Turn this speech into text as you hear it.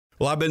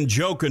Well, I've been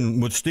joking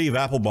with Steve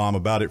Applebaum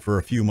about it for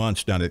a few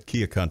months down at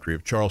Kia Country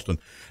of Charleston.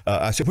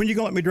 I said, when are you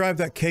going to let me drive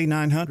that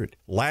K900?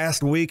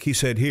 Last week, he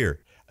said, here,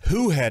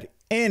 who had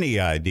any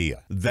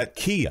idea that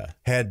Kia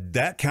had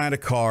that kind of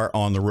car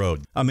on the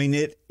road? I mean,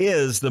 it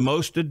is the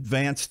most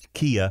advanced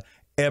Kia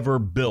ever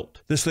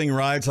built. This thing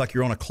rides like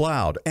you're on a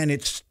cloud, and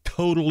it's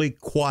totally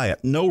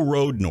quiet, no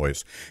road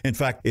noise. In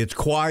fact, it's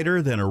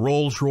quieter than a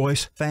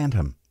Rolls-Royce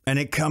Phantom. And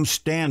it comes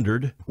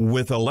standard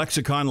with a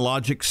Lexicon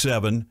Logic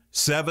 7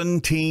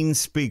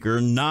 17-speaker,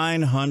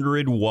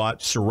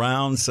 900-watt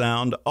surround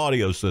sound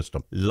audio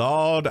system.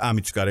 Lord, I mean,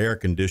 it's got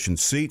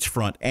air-conditioned seats,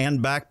 front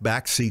and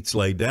back seats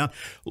laid down.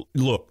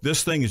 Look,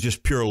 this thing is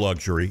just pure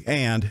luxury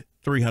and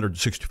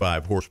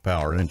 365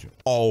 horsepower engine,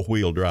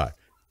 all-wheel drive.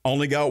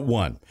 Only got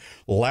one.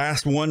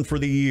 Last one for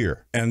the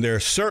year. And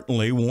there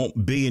certainly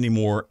won't be any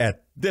more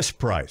at this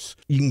price.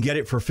 You can get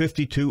it for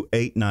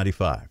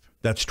 $52,895.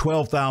 That's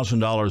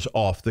 $12,000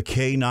 off the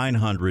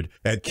K900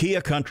 at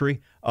Kia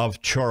Country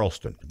of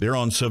Charleston. They're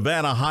on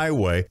Savannah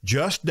Highway,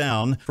 just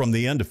down from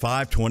the end of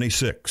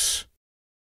 526.